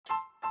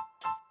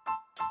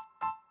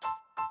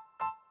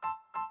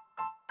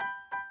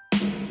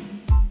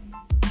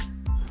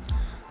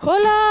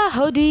Hola,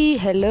 howdy,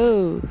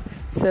 hello.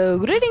 So,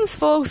 greetings,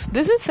 folks.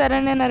 This is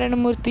Saranya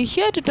Naranamurthy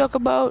here to talk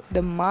about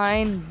the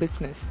mind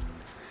business.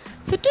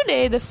 So,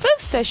 today, the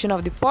fifth session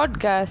of the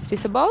podcast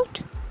is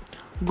about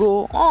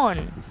go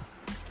on.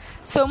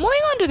 So,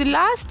 moving on to the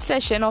last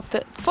session of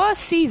the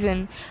first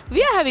season,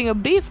 we are having a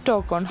brief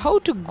talk on how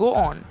to go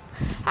on.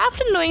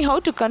 After knowing how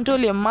to control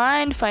your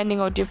mind, finding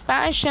out your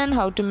passion,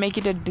 how to make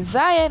it a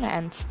desire,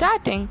 and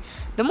starting,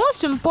 the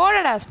most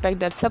important aspect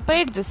that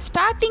separates the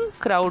starting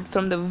crowd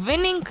from the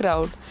winning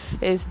crowd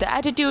is the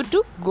attitude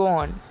to go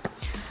on.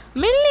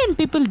 Million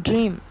people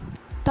dream,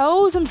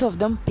 thousands of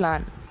them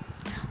plan,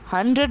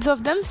 hundreds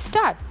of them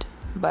start,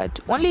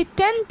 but only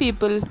 10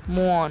 people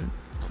move on.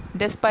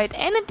 Despite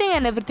anything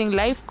and everything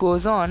life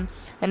goes on,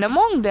 and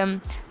among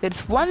them, there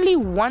is only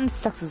one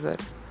successor.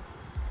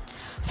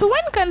 So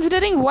when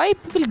considering why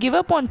people give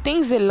up on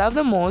things they love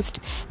the most,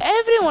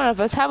 every one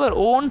of us have our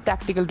own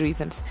practical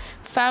reasons.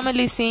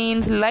 Family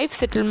scenes, life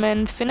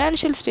settlements,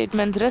 financial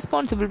statements,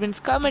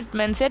 responsibilities,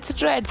 commitments,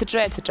 etc.,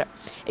 etc., etc.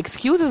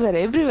 Excuses are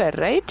everywhere,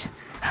 right?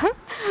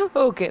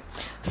 Okay,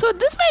 so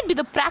this might be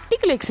the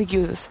practical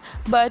excuses.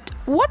 But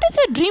what if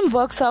your dream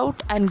works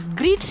out and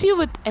greets you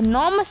with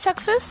enormous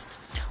success?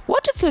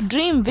 What if your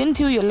dream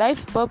wins you your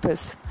life's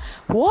purpose?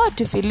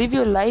 What if you live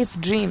your life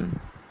dream?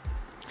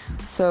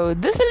 So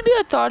this will be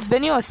your thoughts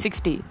when you are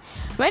 60,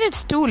 when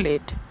it's too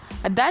late.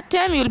 At that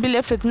time you will be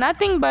left with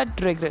nothing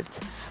but regrets.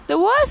 The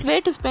worst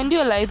way to spend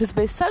your life is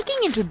by sulking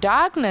into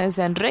darkness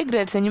and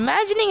regrets and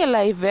imagining a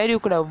life where you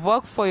could have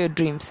worked for your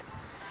dreams.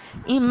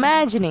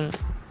 Imagining.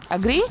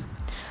 Agree?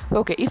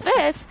 Okay, if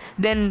yes,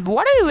 then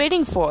what are you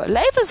waiting for?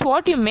 Life is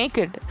what you make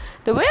it.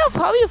 The way of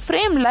how you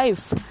frame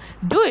life.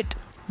 Do it.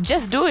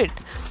 Just do it.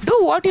 Do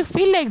what you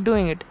feel like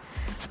doing it.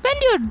 Spend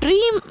your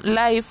dream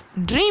life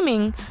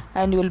dreaming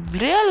and your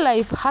real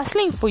life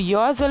hustling for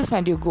yourself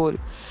and your goal.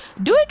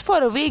 Do it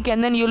for a week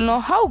and then you'll know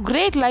how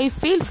great life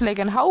feels like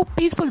and how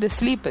peaceful the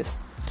sleep is.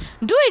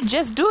 Do it,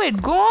 just do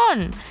it, go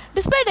on.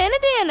 Despite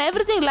anything and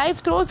everything life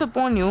throws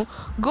upon you,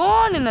 go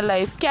on in a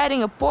life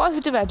carrying a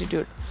positive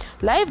attitude.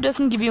 Life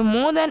doesn't give you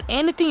more than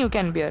anything you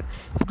can bear.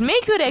 If it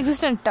makes your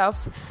existence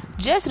tough,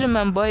 just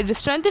remember it is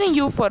strengthening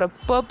you for a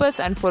purpose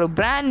and for a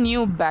brand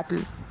new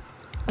battle,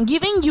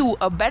 giving you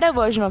a better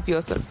version of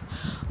yourself.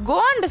 Go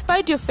on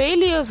despite your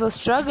failures or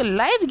struggle.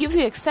 Life gives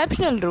you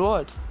exceptional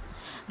rewards.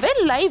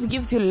 When life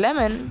gives you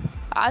lemon,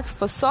 ask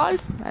for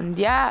salt and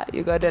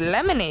you got a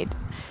lemonade.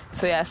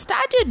 So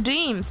start your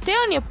dream, stay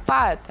on your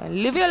path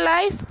and live your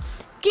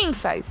life king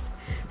size.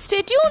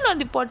 Stay tuned on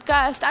the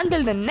podcast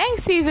until the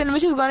next season,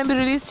 which is going to be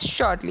released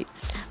shortly.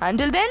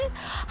 Until then,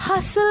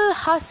 hustle,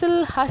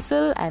 hustle,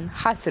 hustle and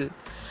hustle.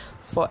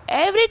 For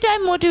every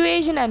time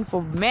motivation and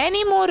for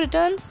many more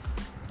returns,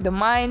 the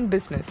mind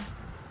business.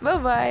 Bye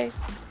bye.